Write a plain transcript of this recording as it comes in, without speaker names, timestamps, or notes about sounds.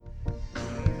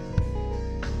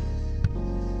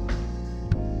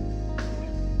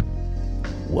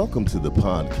Welcome to the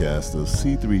podcast of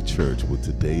C3 Church with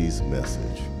today's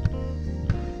message.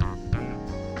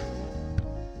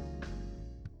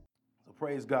 So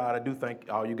praise God. I do thank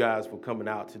all you guys for coming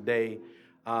out today.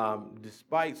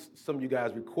 Despite some of you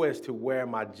guys' requests to wear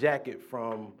my jacket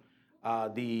from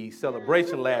the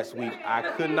celebration last week,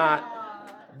 I could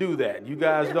not do that. You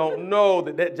guys don't know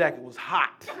that jacket was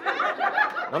hot.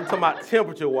 I'm talking about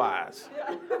temperature-wise.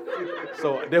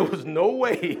 So there was no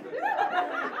way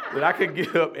that I could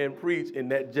get up and preach in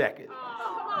that jacket.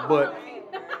 But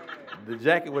the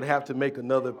jacket would have to make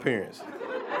another appearance.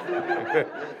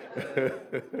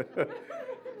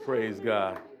 Praise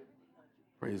God.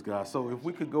 Praise God. So if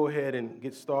we could go ahead and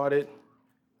get started,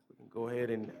 we can go ahead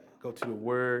and go to the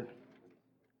Word.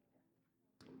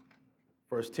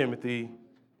 1 Timothy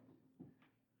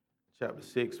chapter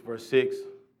 6, verse 6.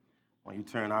 While you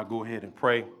turn, I'll go ahead and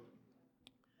pray.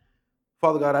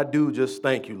 Father God, I do just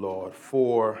thank you, Lord,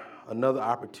 for another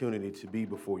opportunity to be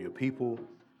before your people,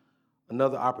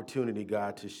 another opportunity,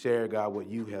 God, to share, God, what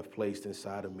you have placed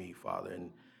inside of me, Father, and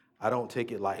I don't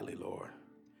take it lightly, Lord.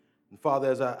 And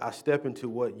Father, as I step into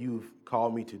what you've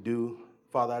called me to do,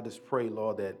 Father, I just pray,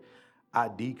 Lord, that I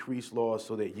decrease, Lord,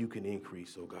 so that you can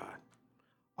increase, oh God.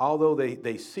 Although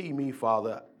they see me,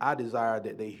 Father, I desire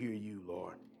that they hear you,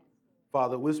 Lord.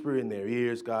 Father, whisper in their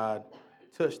ears, God,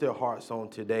 touch their hearts on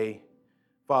today.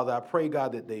 Father, I pray,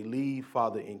 God, that they leave,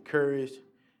 Father, encouraged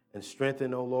and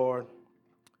strengthened, oh Lord.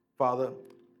 Father,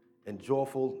 and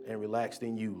joyful and relaxed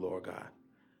in you, Lord God.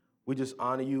 We just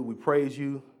honor you, we praise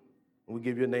you, and we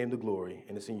give your name the glory.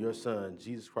 And it's in your Son,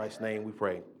 Jesus Christ's name, we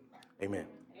pray. Amen.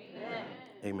 Amen.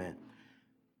 Amen.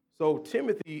 So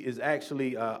Timothy is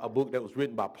actually a book that was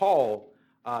written by Paul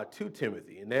to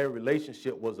Timothy, and their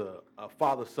relationship was a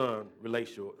father-son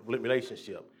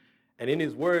relationship. And in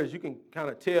his words, you can kind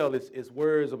of tell it's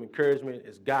words of encouragement,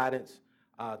 it's guidance,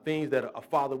 things that a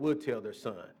father would tell their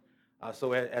son.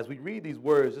 So as we read these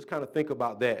words, just kind of think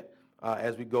about that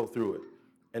as we go through it.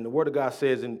 And the Word of God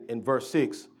says in verse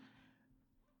 6,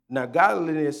 "Now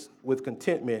godliness with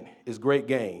contentment is great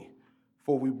gain,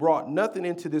 for we brought nothing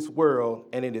into this world,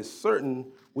 and it is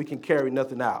certain we can carry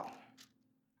nothing out.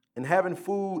 And having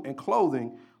food and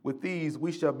clothing, with these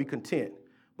we shall be content.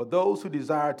 But those who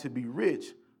desire to be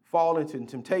rich fall into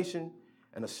temptation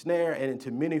and a snare and into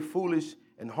many foolish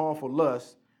and harmful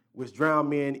lusts, which drown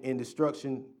men in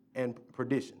destruction and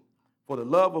perdition. For the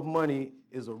love of money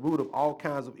is a root of all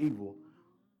kinds of evil,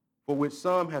 for which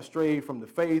some have strayed from the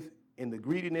faith in the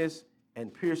greediness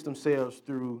and pierced themselves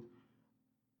through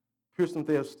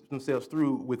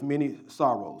with many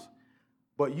sorrows.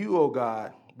 But you,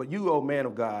 O man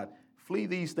of God, flee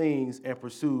these things and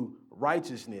pursue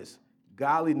righteousness,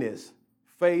 godliness,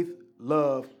 faith,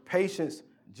 love, patience,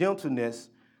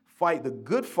 gentleness. Fight the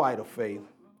good fight of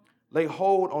faith. Lay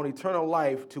hold on eternal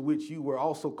life, to which you were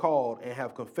also called and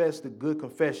have confessed the good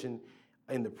confession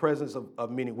in the presence of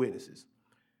many witnesses."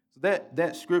 So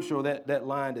that scripture, or that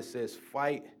line that says,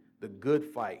 "Fight the good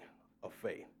fight of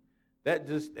faith," that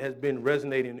just has been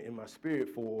resonating in my spirit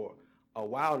for a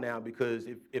while now, because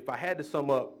if I had to sum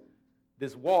up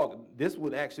this walk, this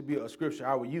would actually be a scripture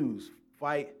I would use.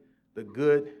 Fight the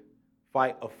good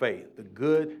fight of faith. The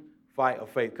good fight of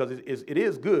faith. Because it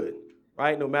is good,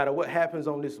 right? No matter what happens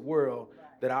on this world,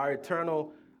 that our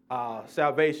eternal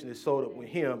salvation is sold up with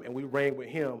him, and we reign with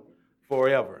him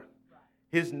forever.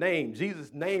 His name,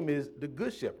 Jesus' name, is the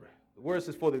Good Shepherd. The word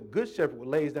says, "For the Good Shepherd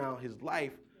lays down his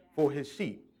life for his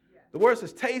sheep." The word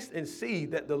says, "Taste and see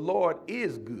that the Lord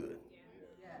is good."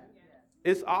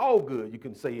 It's all good, you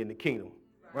can say, in the kingdom,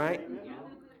 right?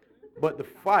 But the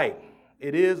fight,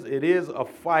 it is a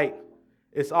fight.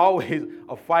 It's always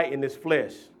a fight in this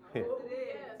flesh.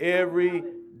 Every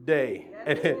day.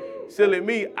 And silly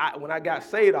me, when I got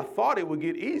saved, I thought it would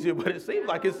get easier, but it seems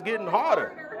like it's getting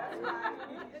harder.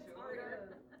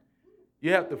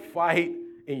 You have to fight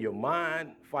in your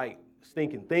mind, fight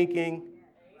stinking thinking,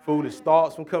 foolish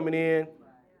thoughts from coming in.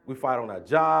 We fight on our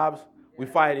jobs. We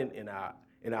fight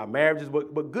in our marriages,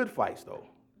 but good fights, though,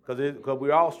 because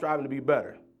we're all striving to be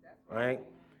better, right?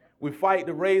 We fight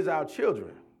to raise our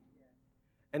children.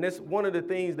 And that's one of the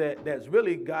things that's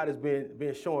really God has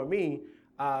been showing me,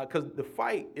 because the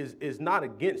fight is not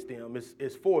against them,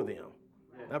 it's for them.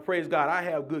 And I praise God, I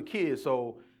have good kids,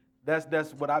 so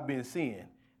that's what I've been seeing.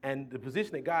 And the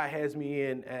position that God has me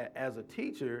in as a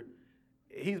teacher,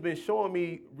 he's been showing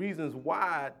me reasons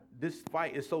why this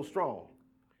fight is so strong.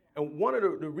 And one of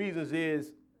the reasons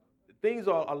is things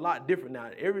are a lot different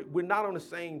now. We're not on the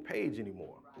same page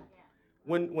anymore.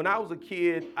 When I was a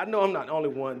kid, I know I'm not the only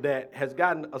one that has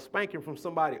gotten a spanking from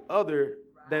somebody other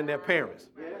than their parents.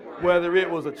 Whether it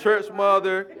was a church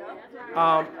mother,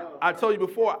 I told you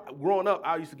before, growing up,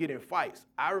 I used to get in fights.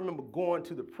 I remember going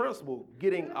to the principal,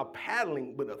 getting a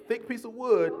paddling with a thick piece of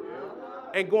wood,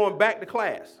 and going back to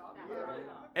class.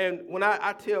 And when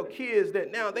I tell kids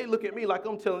that now, they look at me like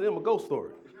I'm telling them a ghost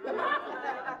story.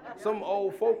 Some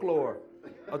old folklore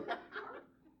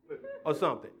or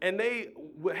something. And they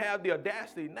would have the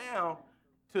audacity now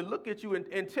to look at you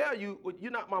and tell you, well,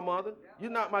 you're not my mother, you're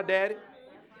not my daddy,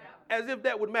 as if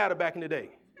that would matter back in the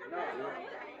day.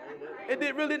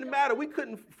 Really didn't matter. We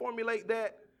couldn't formulate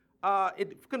that.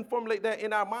 Couldn't formulate that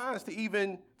in our minds to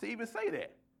even say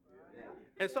that.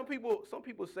 And some people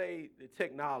say the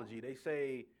technology. They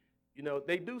say,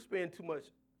 they do spend too much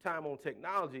time on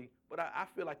technology, but I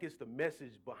feel like it's the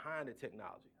message behind the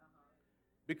technology.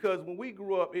 Because when we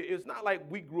grew up, it's not like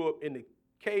we grew up in the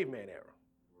caveman era,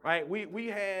 right? We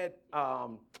had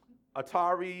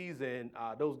Ataris and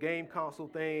those game console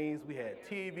things. We had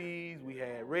TVs. We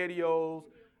had radios.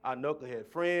 Our knucklehead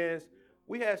friends.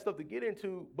 We had stuff to get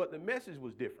into, but the message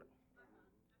was different.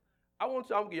 I'm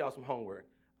gonna give y'all some homework.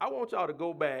 I want y'all to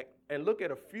go back and look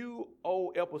at a few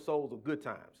old episodes of Good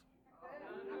Times.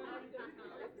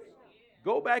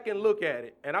 Go back and look at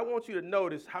it, and I want you to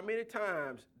notice how many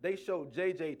times they showed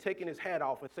JJ taking his hat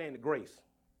off and saying the grace.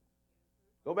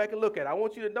 Go back and look at it. I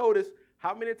want you to notice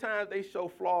how many times they show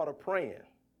Florida praying.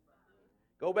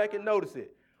 Go back and notice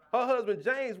it. Her husband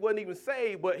James wasn't even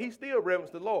saved, but he still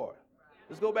reverenced the Lord.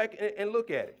 Let's go back and look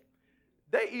at it.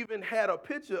 They even had a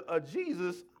picture of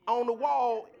Jesus on the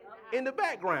wall in the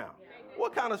background.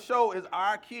 What kind of show is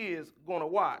our kids going to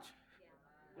watch?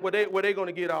 Where they going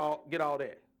to get all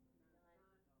that?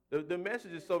 The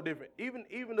message is so different.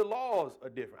 Even the laws are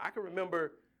different. I can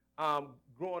remember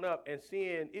growing up and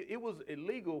seeing it was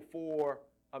illegal for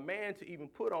a man to even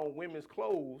put on women's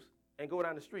clothes and go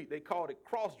down the street. They called it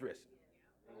cross-dressing.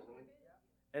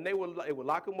 And they would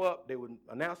lock them up. They would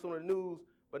announce on the news.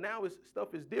 But now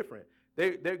stuff is different.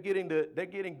 They're getting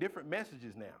different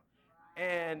messages now.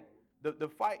 And the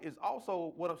fight is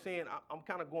also what I'm saying. I'm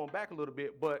kind of going back a little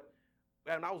bit. But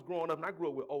when I was growing up, and I grew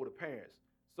up with older parents,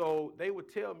 so they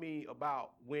would tell me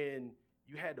about when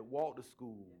you had to walk to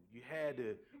school, you had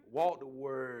to walk to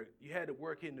work, you had to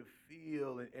work in the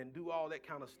field and do all that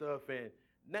kind of stuff. And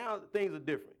now things are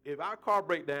different. If our car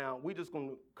break down, we just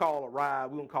gonna call a ride.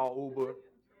 We're gonna call Uber.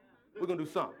 We're going to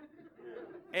do something.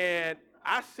 And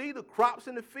I see the crops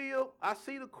in the field. I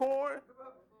see the corn.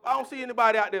 I don't see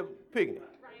anybody out there picking it.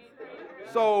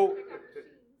 So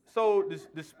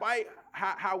despite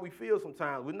how we feel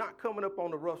sometimes, we're not coming up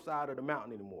on the rough side of the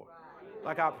mountain anymore,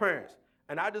 like our parents.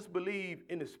 And I just believe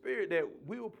in the spirit that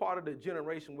we were part of the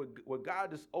generation where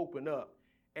God just opened up,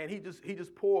 and he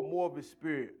just poured more of his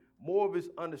spirit, more of his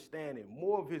understanding,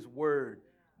 more of his word,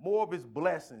 more of his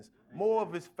blessings, more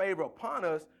of his favor upon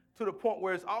us, to the point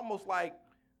where it's almost like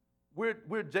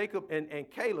we're Jacob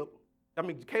and Caleb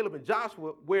and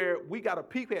Joshua, where we got a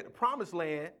peek at the promised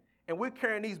land, and we're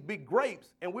carrying these big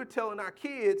grapes, and we're telling our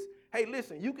kids, hey,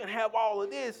 listen, you can have all of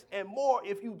this and more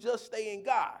if you just stay in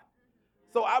God.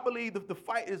 So I believe that the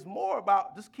fight is more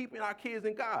about just keeping our kids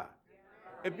in God.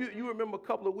 If you remember a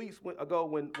couple of weeks ago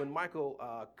when Michael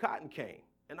Cotton came,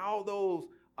 and all those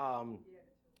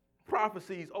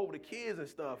prophecies over the kids and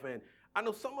stuff, and I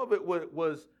know some of it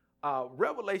was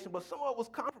revelation, but some of it was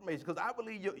confirmation, because I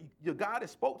believe your God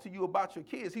has spoke to you about your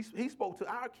kids. He spoke to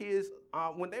our kids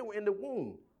when they were in the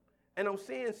womb. And I'm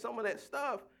seeing some of that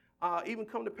stuff even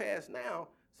come to pass now.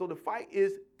 So the fight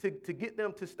is to get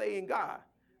them to stay in God.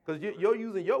 Because you're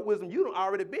using your wisdom. You done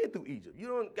already been through Egypt. You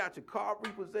done got your car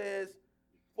repossessed,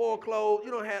 foreclosed. You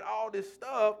done had all this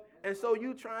stuff. And so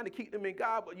you trying to keep them in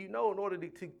God, but in order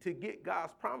to get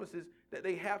God's promises, that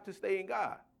they have to stay in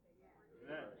God.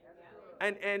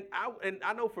 Amen. And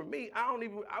I know for me, I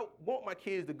want my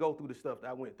kids to go through the stuff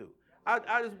that I went through.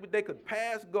 They could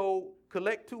pass, go,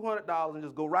 collect $200 and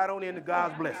just go right on into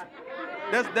God's blessing.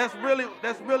 That's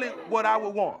really what I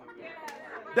would want.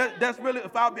 That's really,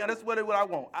 if I'll be honest, that's really what I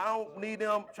want. I don't need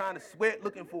them trying to sweat,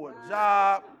 looking for a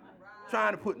job,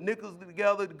 trying to put nickels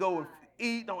together to go and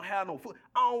eat, don't have no food.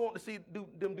 I don't want to see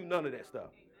them do none of that stuff.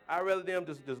 I'd rather them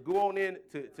just go on in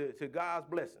to God's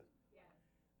blessing.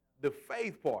 The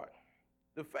faith part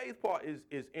is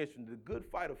interesting. The good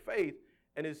fight of faith,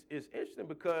 and it's interesting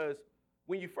because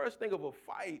when you first think of a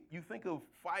fight, you think of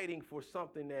fighting for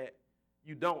something that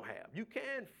you don't have. You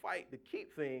can fight to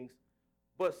keep things,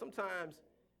 but sometimes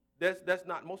that's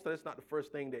not the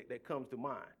first thing that comes to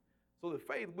mind. So the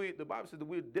faith, the Bible says that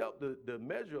we're dealt the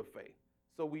measure of faith.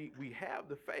 So we have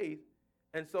the faith,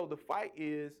 and so the fight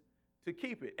is to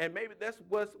keep it. And maybe that's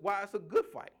why it's a good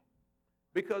fight,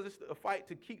 because it's a fight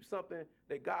to keep something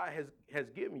that God has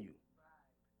given you.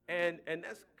 And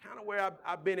that's kind of where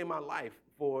I've been in my life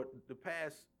for the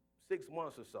past 6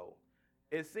 months or so.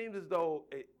 It seems as though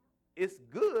it's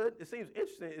good. It seems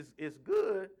interesting. It's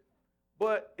good,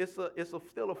 but it's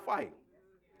still a fight.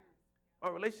 My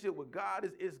relationship with God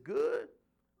is good,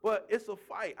 but it's a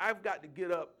fight. I've got to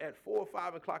get up at 4 or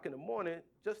 5 o'clock in the morning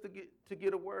just to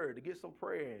get a word, to get some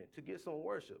prayer in, to get some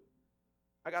worship.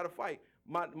 I got to fight.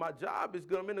 My job is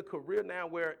good. I'm in a career now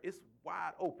where it's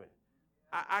wide open.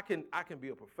 I can be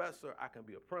a professor. I can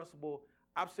be a principal.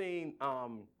 I've seen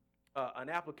an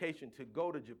application to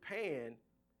go to Japan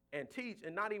and teach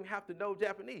and not even have to know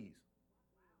Japanese.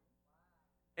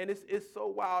 And it's so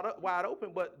wide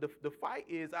open. But the fight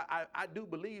is, I do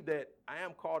believe that I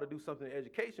am called to do something in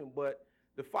education, but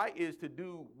the fight is to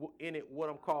do in it what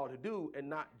I'm called to do and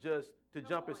not just to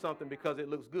jump at something because it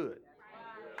looks good.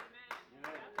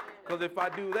 Because if I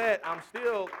do that, I'm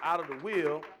still out of the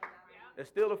will. It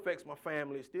still affects my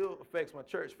family. It still affects my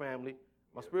church family,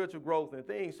 my spiritual growth and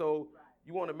things. So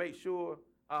you want to make sure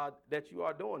that you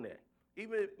are doing that.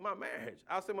 Even my marriage.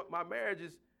 I'll say my marriage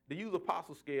is, to use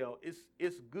apostle scale,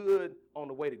 it's good on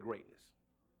the way to greatness.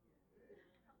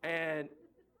 And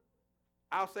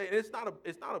I'll say it's not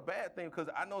a bad thing, because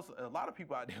I know a lot of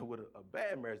people out there with a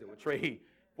bad marriage that would trade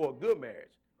for a good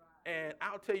marriage. And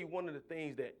I'll tell you one of the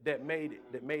things that made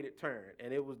it turn,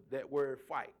 and it was that word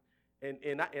fight. And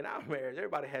in our marriage,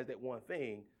 everybody has that one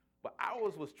thing, but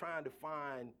ours was trying to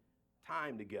find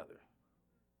time together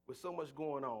with so much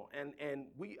going on. And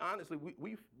we honestly,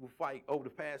 we fight over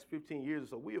the past 15 years or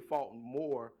so. We have fought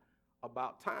more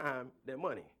about time than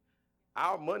money.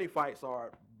 Our money fights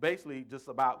are basically just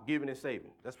about giving and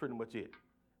saving. That's pretty much it.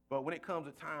 But when it comes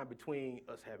to time between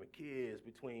us having kids,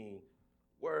 between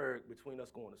work, between us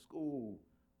going to school,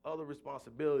 other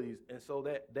responsibilities, and so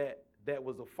that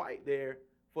was a fight there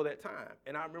for that time.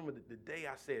 And I remember the day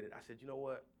I said it, I said, you know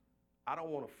what? I don't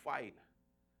want to fight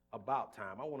about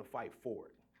time. I want to fight for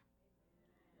it.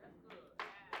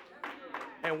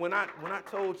 And when I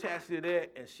told Chastity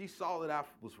that, and she saw that I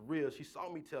was real, she saw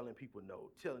me telling people no,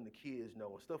 telling the kids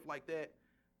no, and stuff like that,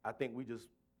 I think we just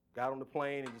got on the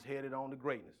plane and just headed on to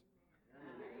greatness.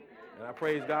 And I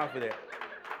praise God for that.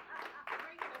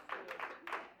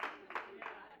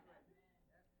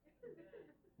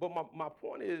 But my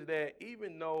point is that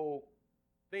even though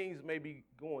things may be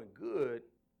going good,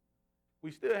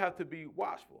 we still have to be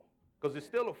watchful, because it's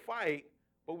still a fight,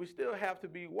 but we still have to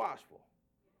be watchful.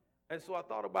 And so I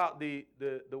thought about the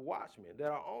watchmen that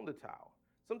are on the tower.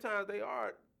 Sometimes they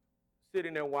are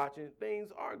sitting there watching. Things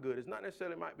are good. It's not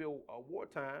necessarily might be a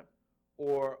wartime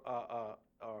or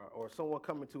someone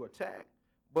coming to attack,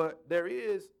 but there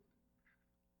is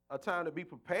a time to be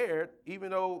prepared,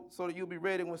 even though so that you'll be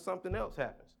ready when something else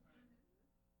happens.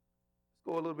 Let's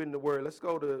go a little bit in the Word. Let's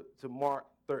go to Mark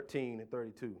 13 and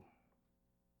 32.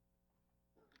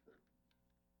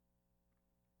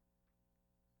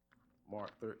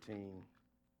 Mark 13,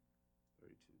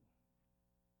 32.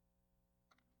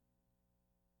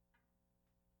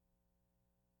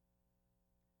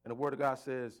 And the Word of God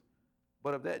says,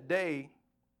 "But of that day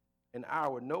and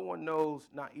hour no one knows,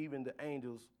 not even the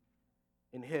angels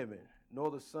in heaven, nor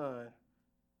the Son,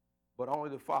 but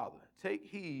only the Father. Take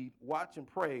heed, watch and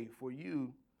pray, for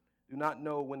you do not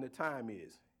know when the time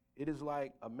is. It is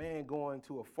like a man going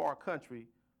to a far country,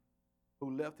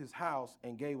 who left his house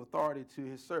and gave authority to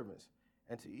his servants,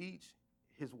 and to each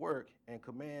his work, and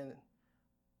command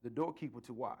the doorkeeper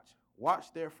to watch.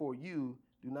 Watch therefore, you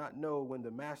do not know when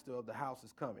the master of the house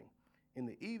is coming. In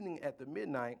the evening at the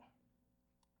midnight,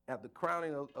 at the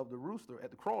crowing of the rooster, at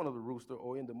the crowing of the rooster,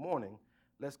 or in the morning,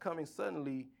 lest coming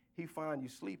suddenly he find you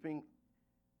sleeping.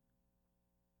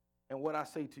 And what I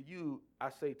say to you, I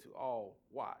say to all,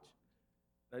 watch."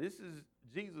 Now this is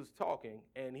Jesus talking,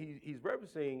 and he's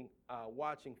referencing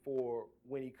watching for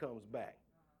when he comes back.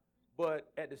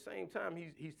 But at the same time,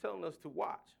 he's telling us to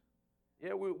watch.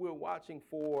 Yeah, we're watching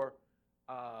for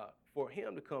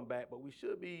him to come back, but we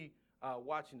should be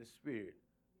watching the spirit,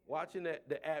 watching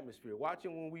the atmosphere,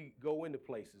 watching when we go into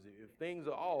places. If things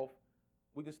are off,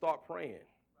 we can start praying.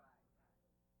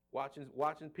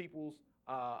 Watching people's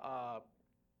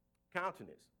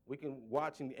countenance. We can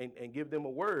watch and give them a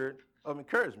word of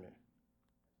encouragement.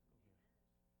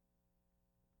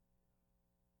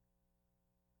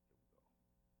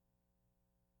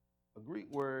 A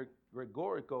Greek word,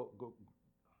 Gregorico,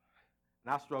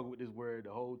 and I struggle with this word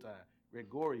the whole time.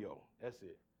 Gregorio, that's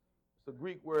it. It's a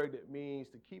Greek word that means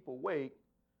to keep awake,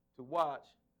 to watch,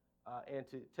 and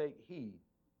to take heed.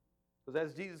 Because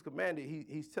as Jesus commanded,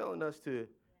 he's telling us to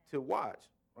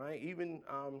watch, right? Even,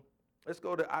 let's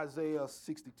go to Isaiah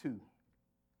 62.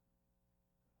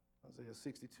 Isaiah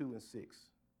 62 and 6.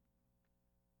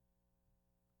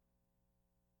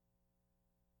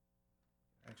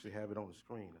 actually have it on the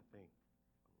screen, I think.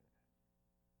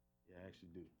 Yeah, I actually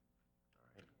do.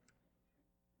 All right.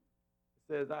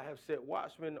 It says, I have set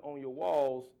watchmen on your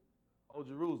walls, O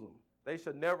Jerusalem. They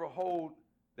shall never hold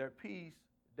their peace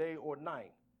day or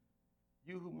night.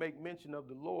 You who make mention of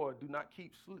the Lord, do not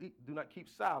keep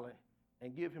silent,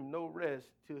 and give him no rest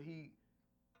till he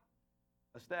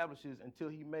establishes, until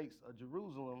he makes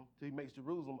Jerusalem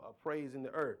a praise in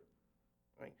the earth.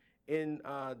 Right? In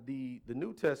the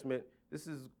New Testament, this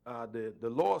is the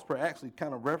Lord's Prayer actually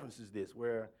kind of references this,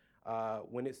 where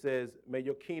when it says, may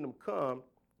your kingdom come,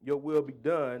 your will be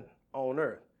done on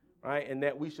earth, right? And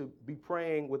that we should be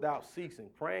praying without ceasing,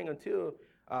 praying until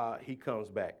he comes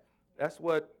back. That's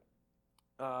what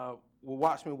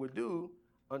watchmen would do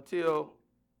until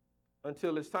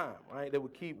it's time, right? They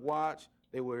would keep watch.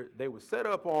 They were set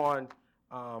up on,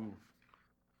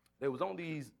 they was on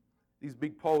these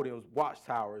big podiums,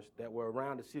 watchtowers that were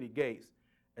around the city gates.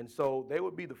 And so they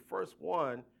would be the first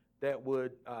one that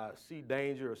would see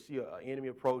danger or see an enemy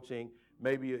approaching,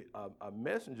 maybe a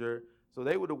messenger. So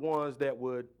they were the ones that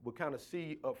would kind of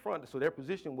see up front. So their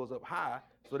position was up high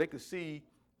so they could see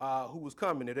who was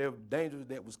coming, and there were dangers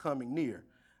that was coming near.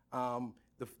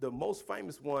 The most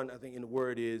famous one, I think, in the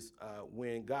word is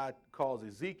when God calls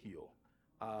Ezekiel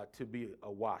to be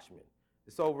a watchman.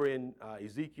 It's over in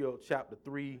Ezekiel chapter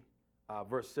 3,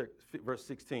 verse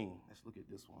 16. Let's look at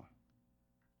this one.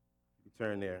 You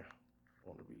turn there. I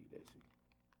want to read that to you.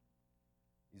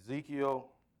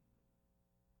 Ezekiel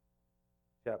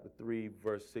chapter 3,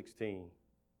 verse 16.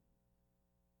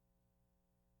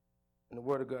 And the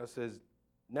word of God says,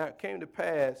 now it came to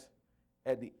pass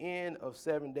at the end of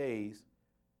 7 days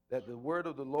that the word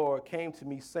of the Lord came to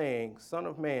me, saying, Son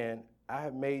of man, I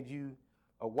have made you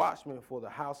a watchman for the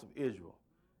house of Israel.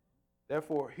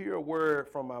 Therefore, hear a word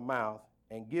from my mouth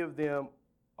and give them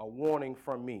a warning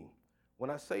from me. When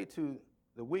I say to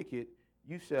the wicked,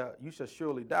 you shall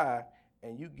surely die,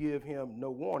 and you give him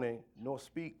no warning, nor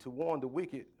speak to warn the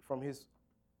wicked from his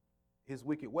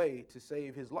wicked way to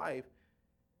save his life,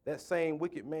 that same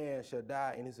wicked man shall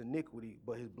die in his iniquity,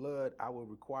 but his blood I will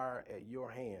require at your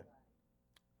hand.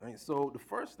 And so the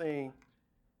first thing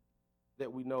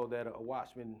that we know that a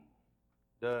watchman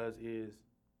does is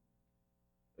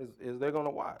they're going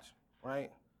to watch,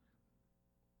 right?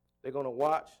 They're going to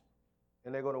watch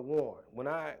and they're going to warn. When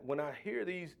I hear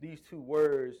these two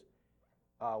words,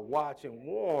 watch and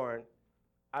warn,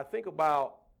 I think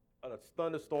about a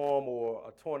thunderstorm or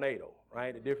a tornado,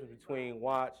 right? The difference between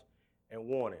watch and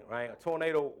warning, right? A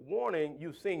tornado warning,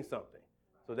 you've seen something.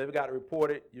 So they've got to report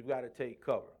it, you've got to take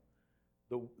cover.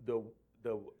 The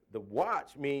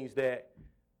watch means that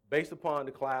based upon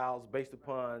the clouds, based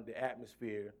upon the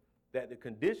atmosphere, that the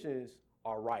conditions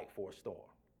are right for a storm.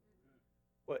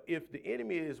 But if the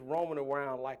enemy is roaming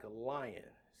around like a lion,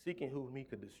 seeking whom he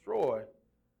could destroy,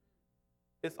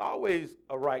 it's always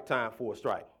a right time for a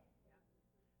strike.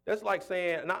 That's like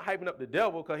saying, not hyping up the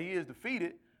devil because he is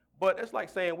defeated, but it's like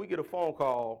saying we get a phone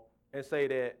call and say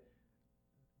that,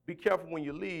 be careful when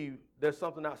you leave, there's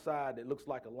something outside that looks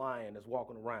like a lion that's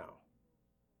walking around.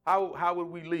 How would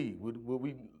we leave? Would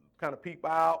we kind of peep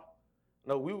out?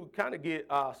 No, we would kind of get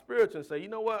spiritual and say, you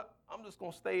know what, I'm just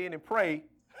going to stay in and pray.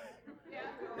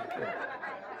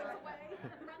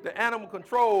 The animal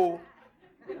control,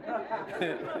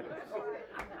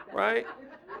 right?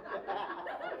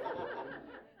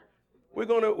 We're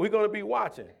gonna be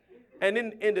watching. And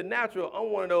in the natural,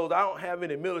 I'm one of those, I don't have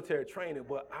any military training,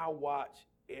 but I watch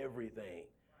everything.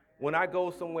 When I go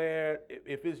somewhere,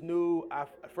 if it's new,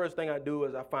 first thing I do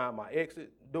is I find my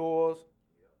exit doors.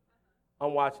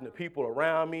 I'm watching the people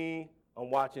around me. I'm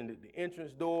watching the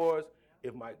entrance doors.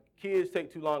 If my kids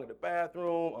take too long in the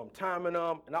bathroom, I'm timing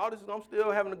them. And all this, I'm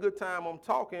still having a good time. I'm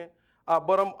talking,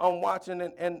 but I'm watching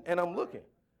and I'm looking.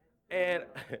 And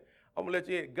I'm going to let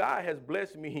you in. God has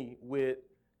blessed me with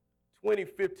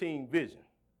 2015 vision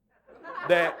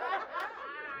that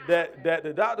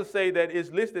the doctors say that it's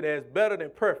listed as better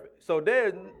than perfect. So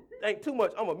there ain't too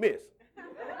much I'm going to miss.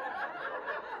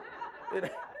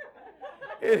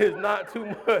 It is not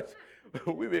too much.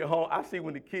 We been home. I see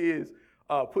when the kids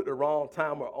put the wrong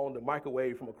timer on the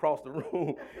microwave from across the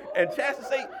room. And Chastity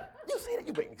say, you see that?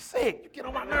 You make me sick. You get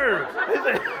on my nerves.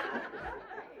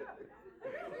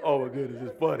 Oh, my goodness.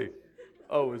 It's funny.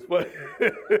 Oh, it's funny.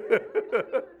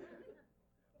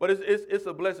 But it's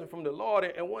a blessing from the Lord.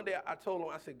 And one day I told him,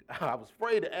 I said, I was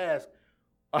afraid to ask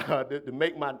to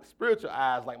make my spiritual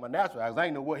eyes like my natural eyes. I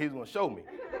didn't know what he was going to show me.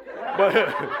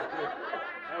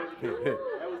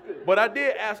 But I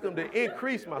did ask him to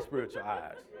increase my spiritual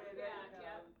eyes.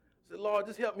 I said, Lord,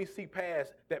 just help me see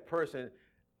past that person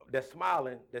that's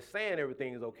smiling, that's saying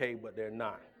everything is okay, but they're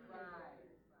not.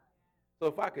 So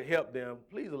if I could help them,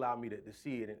 please allow me to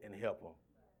see it and help them.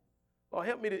 Lord,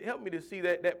 help me to see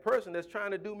that person that's trying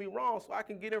to do me wrong so I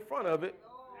can get in front of it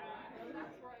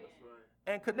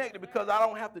and connect it, because I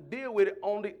don't have to deal with it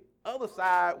on the other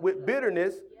side with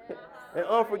bitterness and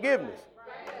unforgiveness.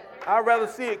 I'd rather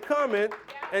see it coming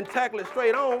and tackle it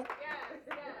straight on.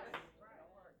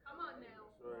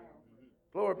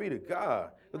 Glory be to God.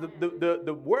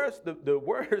 The worst,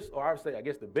 or I would say, I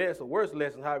guess the best or worst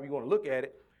lesson, however you want to look at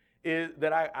it, is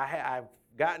that I've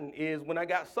gotten is when I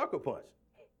got sucker punched.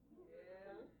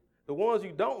 The ones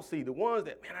you don't see, the ones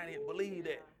that, man, I didn't believe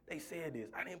that they said this.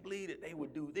 I didn't believe that they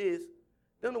would do this.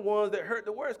 They're the ones that hurt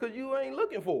the worst because you ain't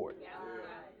looking for it.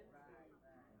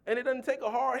 And it doesn't take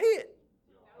a hard hit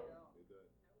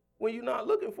when you're not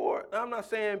looking for it. Now, I'm not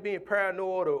saying being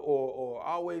paranoid or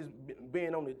always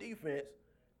being on the defense,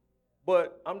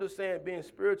 but I'm just saying being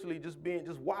spiritually, just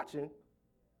watching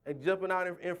and jumping out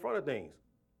in front of things.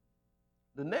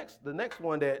 The next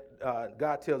one that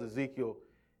God tells Ezekiel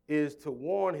is to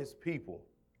warn his people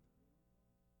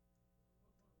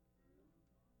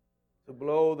to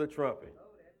blow the trumpet.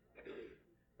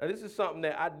 Now, this is something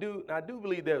that I do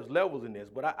believe there's levels in this,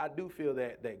 but I do feel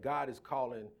that God is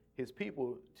calling his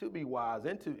people to be wise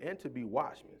and to be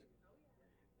watchmen.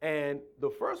 And the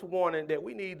first warning that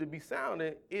we need to be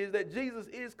sounding is that Jesus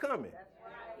is coming.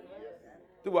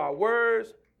 Through our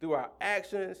words, through our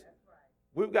actions,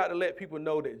 we've got to let people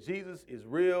know that Jesus is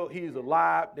real, he's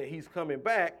alive, that he's coming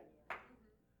back.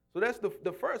 So that's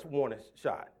the first warning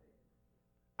shot.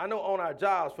 I know on our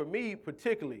jobs, for me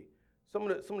particularly, some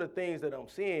of the things that I'm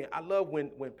seeing, I love when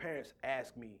parents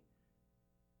ask me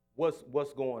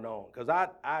what's going on, because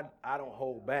I don't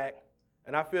hold back,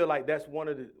 and I feel like that's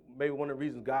maybe one of the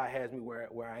reasons God has me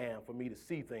where I am, for me to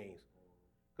see things.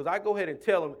 Because I go ahead and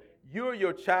tell them, you're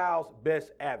your child's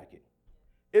best advocate.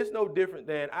 It's no different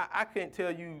than, I can't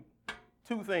tell you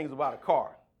two things about a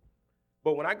car.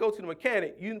 But when I go to the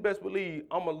mechanic, you best believe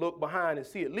I'm going to look behind and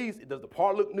see at least, does the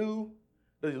part look new?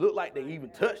 Does it look like they even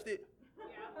touched it?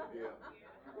 Yeah.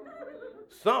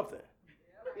 Something.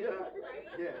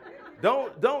 Yeah.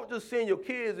 Don't just send your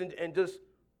kids and just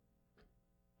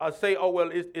say, oh, well,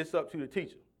 it's up to the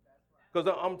teacher.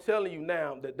 Because I'm telling you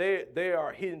now that there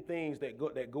are hidden things that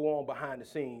go on behind the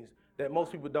scenes that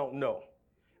most people don't know.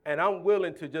 And I'm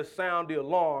willing to just sound the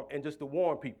alarm and just to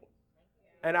warn people.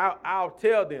 And I'll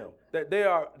tell them that there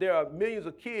are millions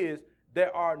of kids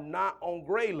that are not on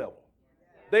grade level.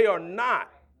 They are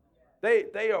not.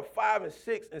 They are 5 and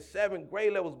 6 and 7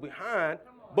 grade levels behind,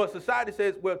 but society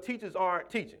says, well, teachers aren't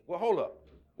teaching. Well, hold up.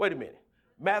 Wait a minute.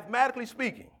 Mathematically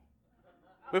speaking,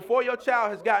 before your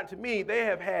child has gotten to me, they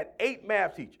have had 8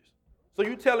 math teachers. So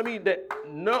you telling me that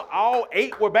all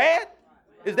 8 were bad?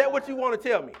 Is that what you want to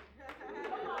tell me?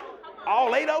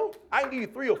 All 8 though? I can give you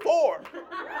 3 or 4.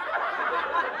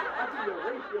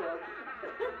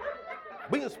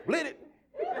 We can split it.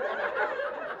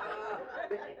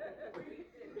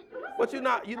 But you're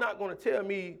not going to tell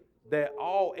me that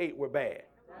all 8 were bad.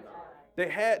 There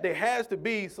has to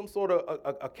be some sort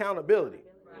of accountability.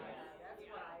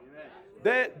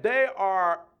 They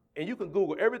are, and you can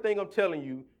Google everything I'm telling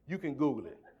you, you can Google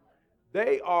it.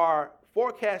 They are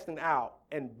forecasting out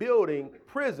and building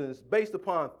prisons based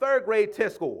upon 3rd grade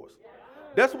test scores.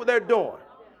 That's what they're doing.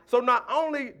 So not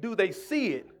only do they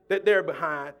see it that they're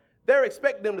behind, they're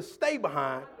expecting them to stay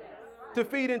behind to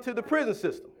feed into the prison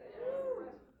system.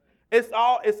 It's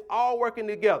all working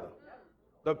together.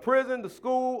 The prison, the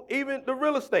school, even the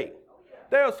real estate.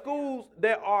 There are schools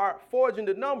that are forging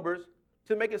the numbers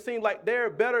to make it seem like they're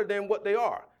better than what they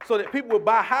are, so that people will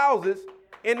buy houses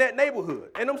in that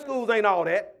neighborhood. And them schools ain't all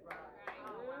that.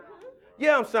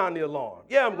 Yeah, I'm sounding the alarm.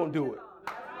 Yeah, I'm going to do it.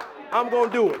 I'm going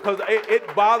to do it because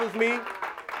it bothers me.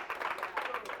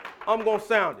 I'm going to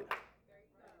sound it.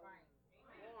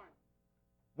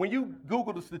 When you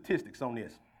Google the statistics on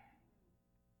this,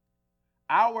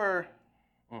 our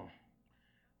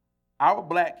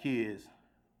black kids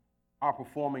are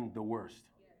performing the worst.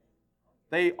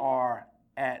 They are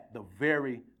at the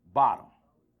very bottom.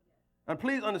 And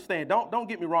please understand, don't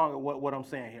get me wrong at what I'm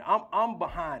saying here. I'm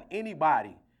behind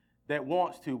anybody that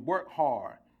wants to work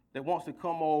hard, that wants to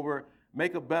come over,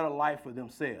 make a better life for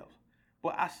themselves.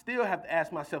 But I still have to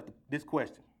ask myself this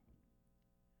question.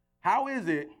 How is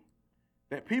it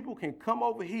that people can come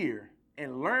over here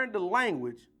and learn the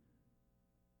language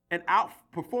and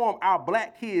outperform our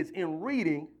black kids in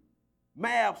reading,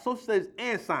 math, social studies,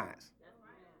 and science?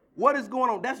 What is going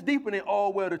on? That's deeper than, oh,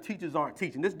 well, the teachers aren't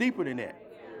teaching. It's deeper than that.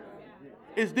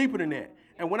 It's deeper than that.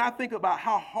 And when I think about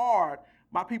how hard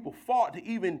my people fought to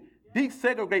even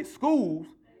desegregate schools,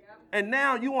 and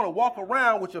now you want to walk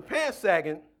around with your pants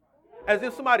sagging as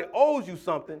if somebody owes you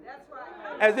something,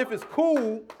 as if it's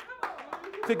cool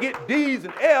to get D's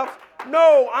and F's.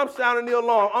 No, I'm sounding the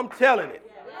alarm. I'm telling it.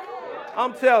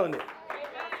 I'm telling it.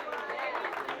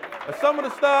 And some of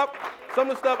the stuff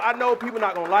I know people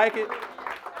not going to like it.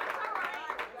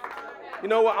 You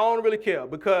know what? I don't really care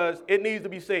because it needs to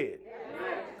be said.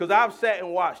 Because I've sat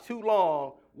and watched too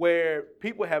long where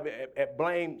people have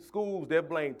blamed schools, they've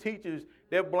blamed teachers,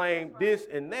 they've blamed this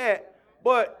and that,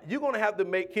 but you're going to have to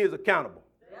make kids accountable.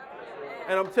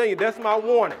 And I'm telling you, that's my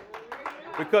warning.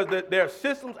 Because there are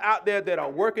systems out there that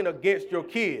are working against your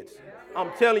kids.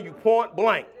 I'm telling you point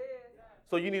blank.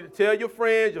 So you need to tell your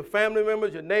friends, your family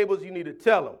members, your neighbors, you need to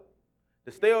tell them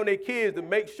to stay on their kids to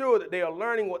make sure that they are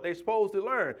learning what they're supposed to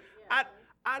learn.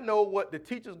 I know what the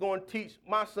teacher's going to teach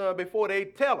my son before they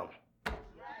tell him.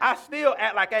 I still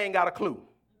act like I ain't got a clue.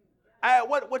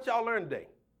 What y'all learn today?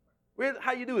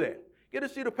 How you do that? Get a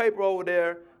sheet of paper over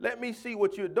there. Let me see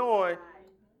what you're doing.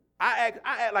 I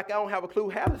act like I don't have a clue.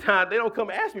 Half the time, they don't come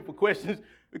and ask me for questions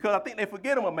because I think they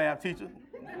forget I'm a math teacher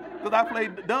because I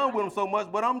played dumb with them so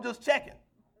much, but I'm just checking.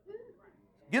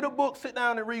 Get a book, sit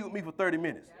down and read with me for 30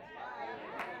 minutes.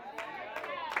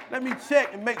 Let me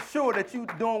check and make sure that you're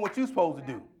doing what you're supposed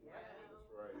to do.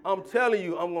 I'm telling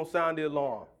you, I'm going to sound the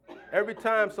alarm. Every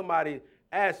time somebody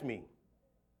asks me,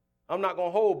 I'm not going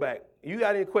to hold back. If you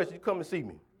got any questions, you come and see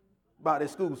me about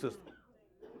this school system.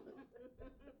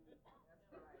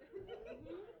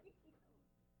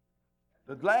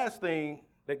 The last thing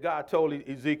that God told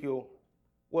Ezekiel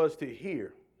was to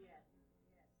hear.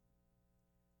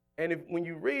 And when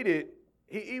you read it,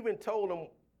 he even told him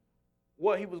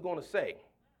what he was going to say.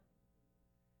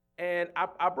 And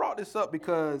I brought this up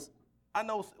because I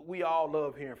know we all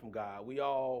love hearing from God. We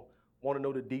all want to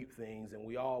know the deep things, and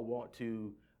we all want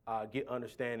to get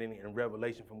understanding and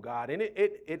revelation from God. And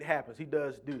it happens. He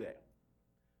does do that.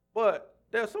 But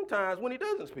there are some times when he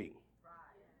doesn't speak.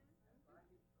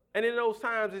 And in those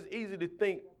times, it's easy to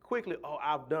think quickly, oh,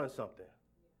 I've done something.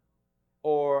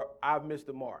 Or I've missed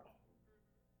the mark.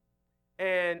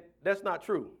 And that's not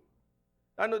true.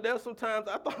 I know there's sometimes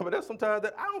that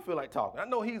I don't feel like talking. I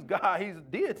know he's God, he's a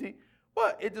deity,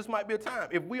 but it just might be a time.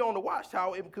 If we on the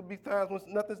watchtower, it could be times when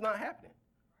nothing's not happening.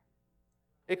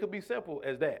 It could be simple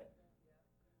as that.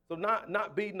 So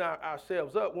not beating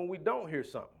ourselves up when we don't hear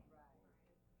something.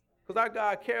 Because our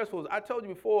God cares for us. I told you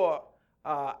before,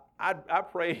 I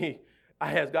pray,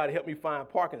 I ask God to help me find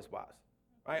parking spots.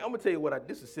 Right? I'm going to tell you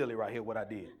this is silly right here, what I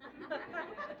did.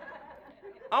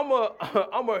 I'm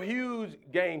a huge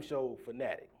game show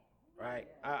fanatic, right?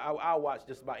 I'll watch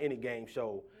just about any game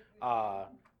show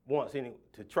once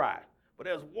to try. But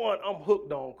there's one I'm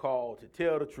hooked on called To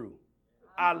Tell the Truth.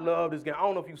 I love this game. I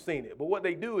don't know if you've seen it, but what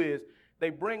they do is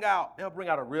they'll bring out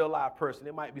a real live person.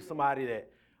 It might be somebody that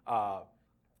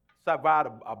survived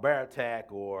a bear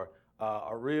attack or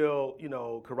a real,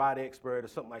 karate expert or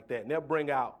something like that. And they'll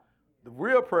bring out the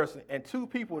real person and two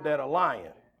people that are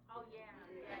lying.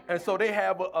 And so they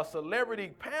have a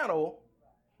celebrity panel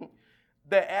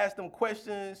that asks them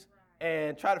questions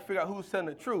and try to figure out who's telling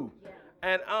the truth.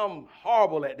 And I'm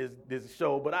horrible at this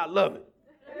show, but I love it.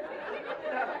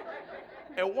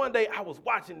 And one day I was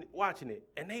watching it,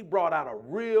 and they brought out a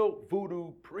real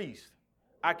voodoo priest.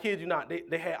 I kid you not,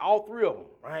 they had all three of them,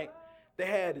 right? They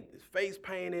had his face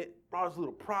painted, brought his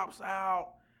little props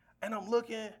out, and I'm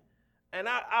looking, and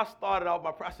I started off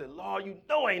I said, Lord, you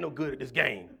know I ain't no good at this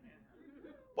game.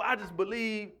 But I just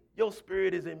believe your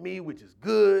spirit is in me, which is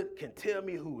good, can tell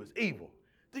me who is evil.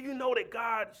 Do you know that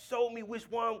God showed me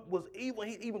which one was evil?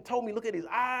 He even told me, look at his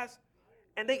eyes.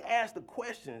 And they asked the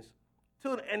questions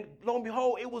to them, and lo and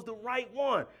behold, it was the right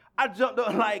one. I jumped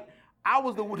up like I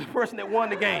was the person that won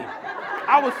the game.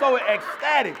 I was so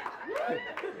ecstatic.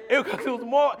 It was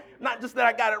more, not just that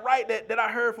I got it right, that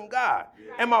I heard from God.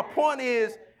 And my point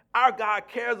is, our God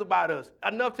cares about us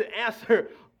enough to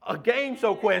answer a game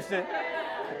show question.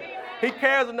 He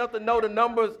cares enough to know the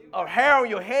numbers of hair on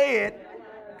your head.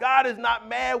 God is not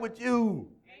mad with you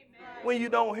when you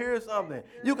don't hear something.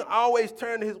 You can always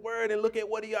turn to his word and look at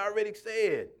what he already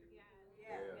said.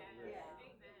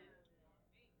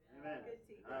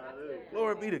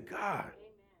 Glory be to God.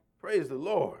 Praise the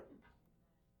Lord.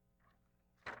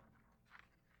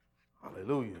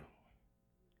 Hallelujah.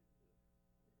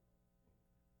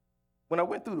 When I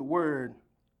went through the word,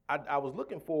 I was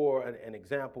looking for an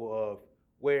example of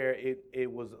where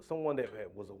it was someone that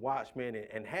was a watchman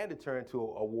and had to turn to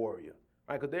a warrior,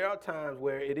 right? Because there are times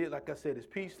where it is, like I said, it's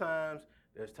peace times,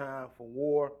 there's time for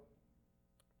war.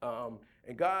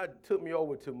 And God took me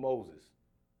over to Moses.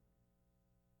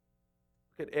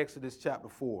 Look at Exodus chapter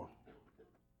 4.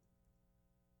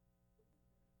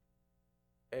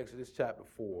 Exodus chapter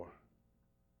 4.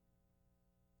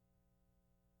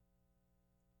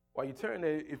 While you turn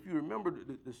there, if you remember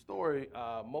the story,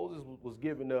 Moses was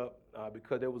given up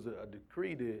because there was a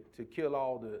decree to kill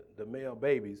all the male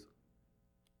babies.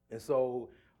 And so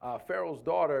Pharaoh's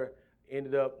daughter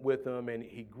ended up with him, and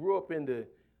he grew up in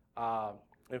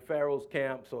Pharaoh's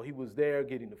camp. So he was there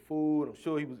getting the food. I'm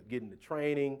sure he was getting the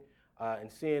training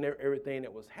and seeing everything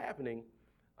that was happening.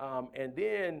 And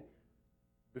then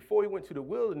before he went to the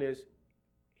wilderness,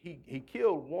 he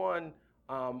killed one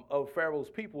of Pharaoh's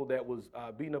people that was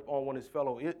beating up on one of his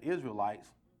fellow Israelites.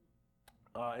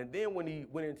 And then when he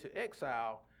went into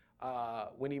exile,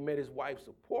 when he met his wife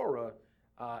Zipporah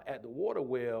at the water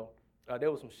well,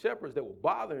 there were some shepherds that were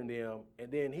bothering them,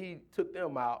 and then he took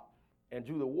them out and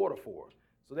drew the water for her.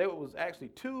 So there was actually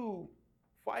two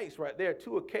fights right there,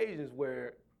 two occasions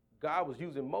where God was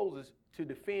using Moses to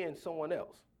defend someone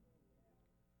else.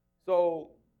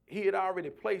 So he had already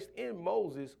placed in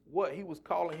Moses what he was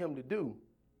calling him to do.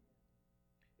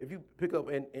 If you pick up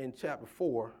in chapter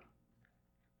 4,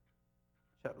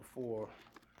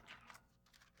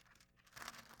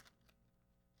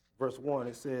 verse 1,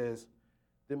 it says,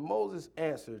 "Then Moses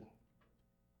answered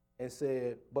and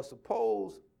said, but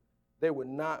suppose they would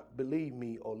not believe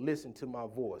me or listen to my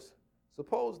voice.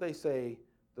 Suppose they say,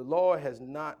 the Lord has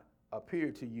not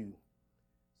appeared to you.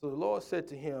 So the Lord said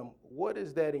to him, what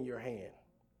is that in your hand?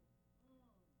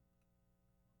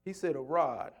 He said, a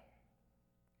rod.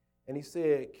 And he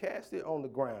said, cast it on the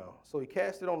ground. So he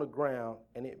cast it on the ground,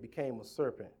 and it became a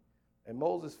serpent. And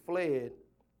Moses fled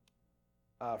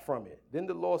from it. Then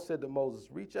the Lord said to Moses,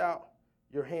 reach out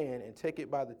your hand and take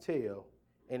it by the tail.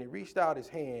 And he reached out his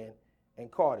hand and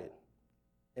caught it.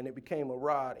 And it became a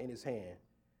rod in his hand,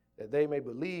 that they may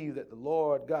believe that the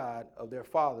Lord God of their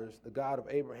fathers, the God of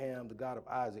Abraham, the God of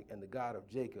Isaac, and the God of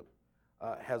Jacob,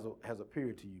 has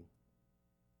appeared to you.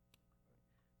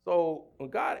 So when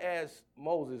God asked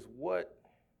Moses, what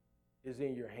is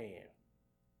in your hand?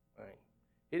 Right?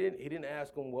 He didn't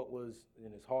ask him what was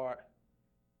in his heart.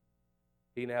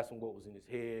 He didn't ask him what was in his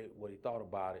head, what he thought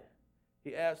about it.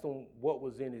 He asked him what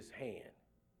was in his hand.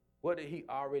 What did he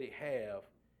already have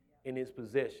in his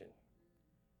possession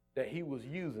that he was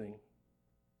using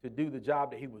to do the job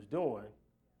that he was doing,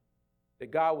 that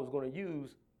God was going to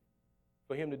use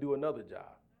for him to do another job?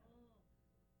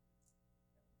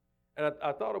 And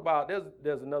I thought about,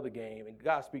 there's another game, and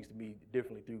God speaks to me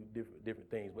differently through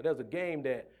different things, but there's a game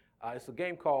that, it's a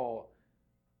game called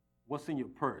What's in Your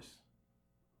Purse?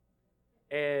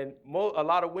 And a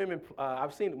lot of women,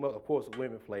 I've seen, of course,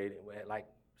 women play it at like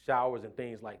showers and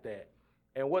things like that.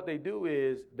 And what they do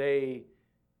is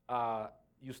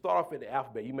you start off at the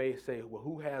alphabet. You may say, well,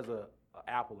 who has an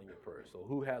apple in your purse? Or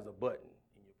who has a button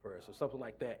in your purse? Or something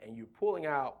like that. And you're pulling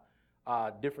out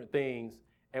different things.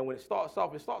 And when it starts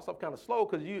off kind of slow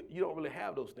because you don't really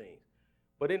have those things.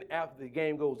 But then after the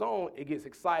game goes on, it gets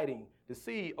exciting to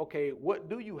see, okay, what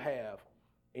do you have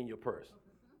in your purse?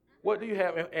 What do you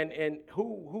have, and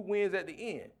who wins at the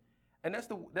end? And that's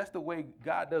the way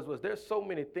God does with us. There's so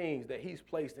many things that he's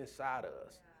placed inside of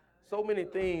us. So many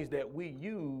things that we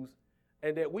use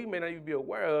and that we may not even be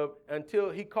aware of until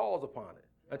he calls upon it,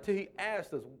 until he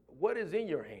asks us, what is in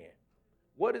your hand?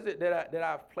 What is it that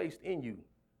I've placed in you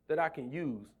that I can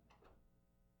use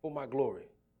for my glory?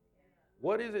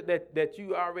 What is it that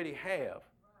you already have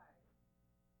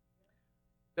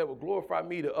that will glorify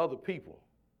me to other people?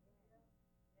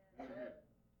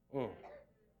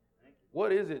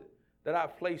 What is it that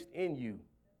I've placed in you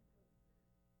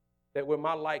that where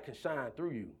my light can shine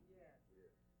through you,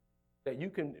 that you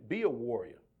can be a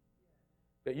warrior,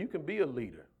 that you can be a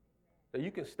leader, that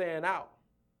you can stand out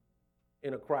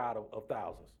in a crowd of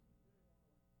thousands?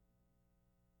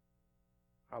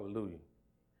 Hallelujah.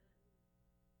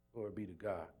 Glory be to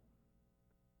God.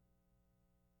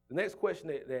 The next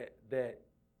question that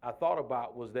I thought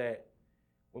about was that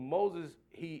when Moses,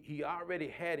 he already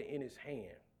had it in his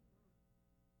hand.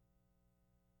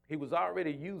 He was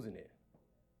already using it.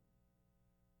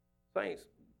 Saints,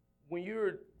 when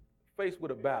you're faced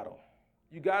with a battle,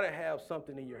 you got to have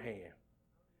something in your hand.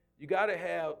 You got to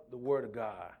have the Word of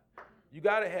God. You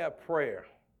got to have prayer.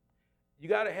 You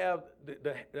got to have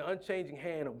the unchanging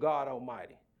hand of God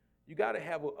Almighty. You got to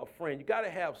have a friend. You got to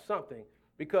have something,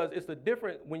 because it's a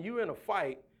different, when you're in a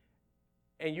fight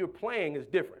and you're playing, it's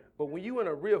different. But when you're in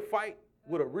a real fight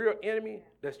with a real enemy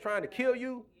that's trying to kill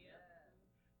you,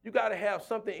 you got to have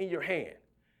something in your hand.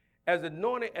 As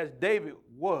anointed as David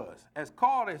was, as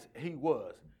called as he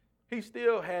was, he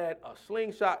still had a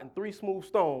slingshot and 3 smooth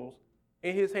stones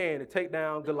in his hand to take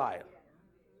down Goliath.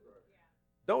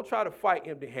 Don't try to fight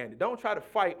empty-handed. Don't try to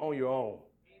fight on your own,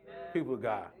 people of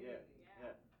God.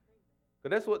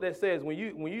 Because that's what that says. When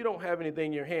you don't have anything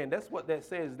in your hand, that's what that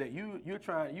says, that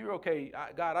you're okay.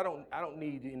 God, I don't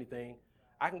need anything.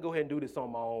 I can go ahead and do this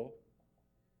on my own.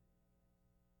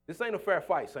 This ain't a fair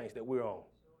fight, saints, that we're on.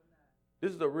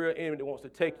 This is a real enemy that wants to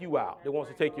take you out, that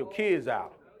wants to take your kids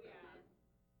out,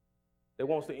 that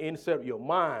wants to intercept your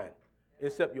mind,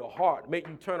 intercept your heart, make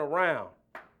you turn around.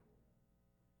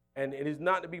 And it is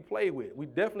not to be played with. We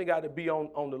definitely got to be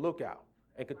on the lookout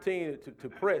and continue to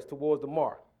press towards the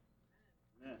mark.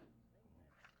 Amen.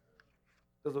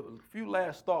 There's a few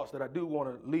last thoughts that I do want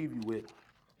to leave you with.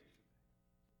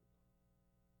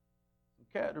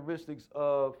 Characteristics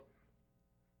of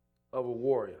a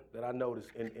warrior that I noticed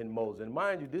in Moses. And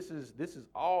mind you, this is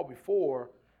all before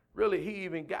really he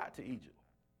even got to Egypt,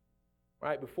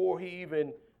 right? Before he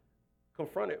even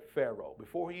confronted Pharaoh,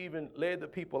 before he even led the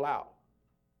people out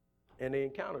and they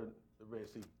encountered the Red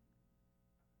Sea.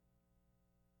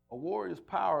 A warrior's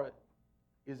power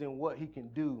is in what he can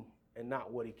do and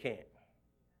not what he can't.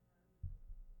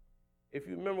 If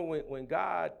you remember when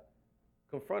God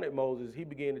confronted Moses, he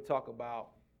began to talk about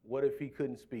what if he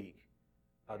couldn't speak,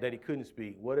 that he couldn't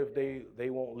speak. What if they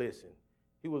won't listen?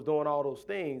 He was doing all those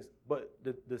things, but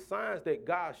the signs that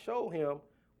God showed him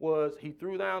was he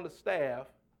threw down the staff,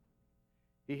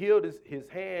 he healed his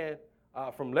hand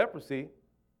from leprosy,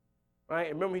 right?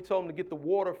 And remember he told him to get the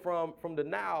water from the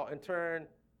Nile and turn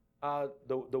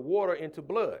the water into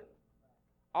blood.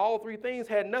 All three things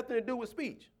had nothing to do with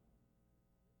speech.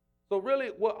 So really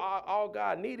what all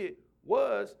God needed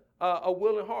was a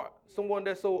willing heart, someone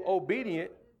that's so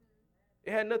obedient.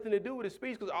 It had nothing to do with his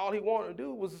speech because all he wanted to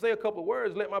do was to say a couple of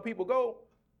words, let my people go.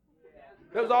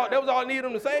 That was all I needed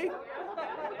him to say.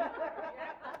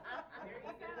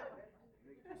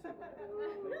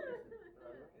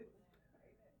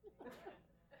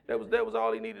 That was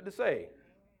all he needed to say.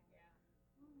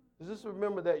 Just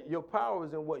remember that your power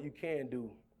is in what you can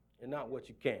do and not what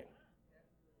you can't.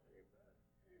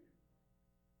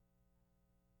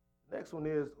 Next one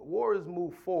is warriors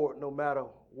move forward no matter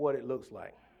what it looks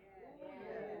like.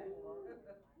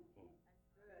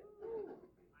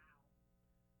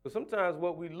 But sometimes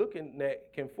what we're looking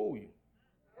at can fool you.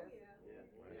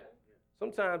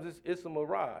 Sometimes it's a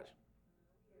mirage.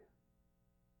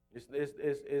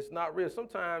 It's not real.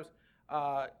 Sometimes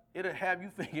it'll have you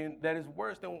thinking that it's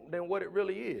worse than what it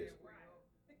really is.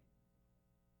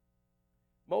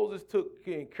 Moses took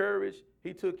in courage.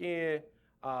 He took in,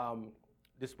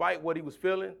 despite what he was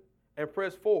feeling, and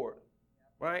pressed forward,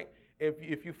 right?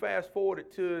 If you fast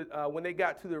forward to when they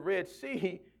got to the Red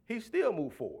Sea, he still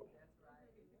moved forward.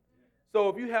 So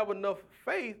if you have enough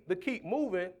faith to keep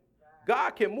moving, God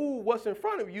can move what's in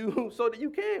front of you so that you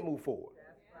can move forward.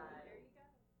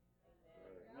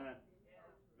 Amen.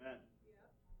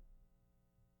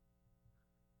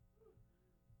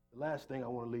 The last thing I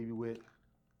want to leave you with,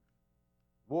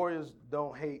 warriors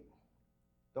don't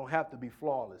have to be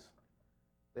flawless.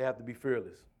 They have to be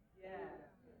fearless.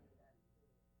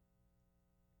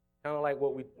 Kind of like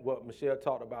what Michelle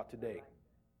talked about today.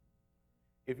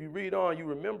 If you read on, you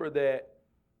remember that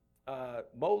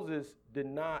Moses did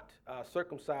not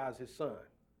circumcise his son.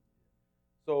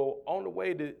 So on the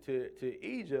way to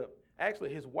Egypt,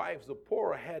 actually his wife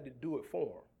Zipporah had to do it for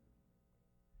him.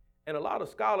 And a lot of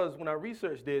scholars, when I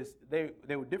researched this,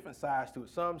 they were different sides to it.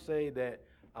 Some say that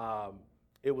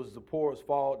it was Zipporah's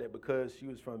fault, that because she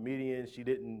was from Midian, she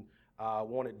didn't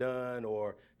want it done,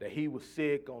 or that he was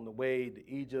sick on the way to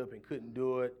Egypt and couldn't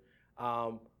do it.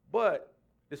 But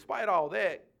despite all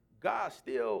that, God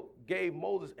still gave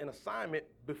Moses an assignment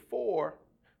before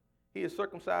he had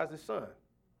circumcised his son.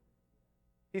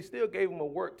 He still gave him a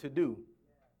work to do.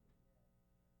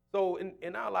 So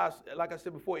in our lives, like I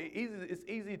said before, it's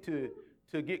easy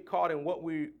to get caught in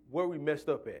where we messed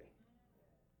up at.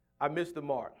 I missed the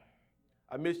mark.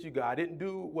 I missed you, God. I didn't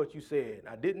do what you said.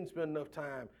 I didn't spend enough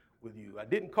time with you. I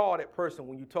didn't call that person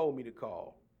when you told me to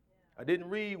call. I didn't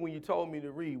read when you told me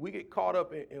to read. We get caught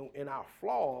up in our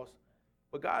flaws,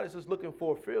 but God is just looking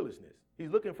for fearlessness.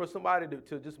 He's looking for somebody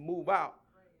to just move out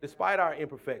despite our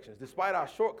imperfections, despite our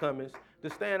shortcomings, to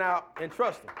stand out and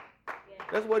trust him.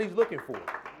 That's what he's looking for.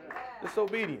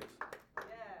 Disobedience.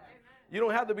 You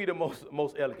don't have to be the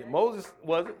most elegant. Moses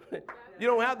wasn't. You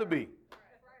don't have to be.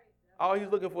 All he's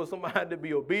looking for is somebody to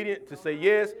be obedient, to say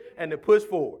yes, and to push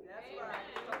forward.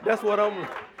 That's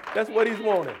what he's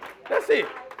wanting. That's it.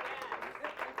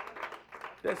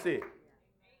 That's it.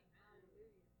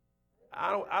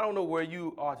 I don't know where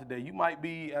you are today. You might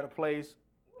be at a place,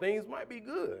 things might be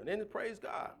good, and praise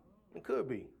God. It could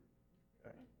be.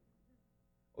 Right?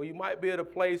 Or you might be at a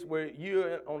place where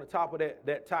you're on the top of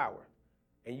that tower,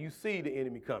 and you see the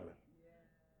enemy coming.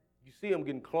 You see him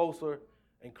getting closer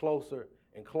and closer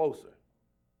and closer.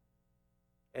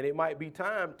 And it might be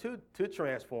time to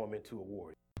transform into a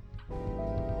warrior.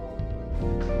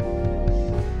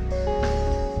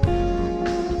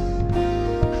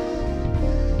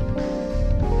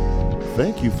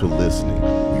 Thank you for listening.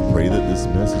 We pray that this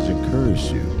message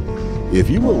encouraged you. If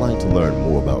you would like to learn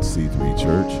more about C3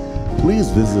 Church, please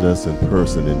visit us in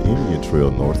person in Indian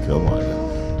Trail, North Carolina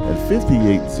at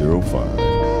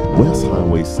 5805 West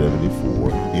Highway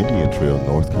 74, Indian Trail,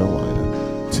 North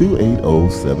Carolina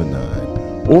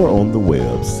 28079, or on the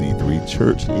web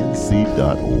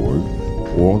c3churchnc.org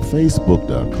or on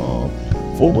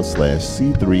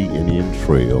facebook.com/C3 Indian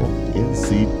Trail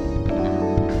NC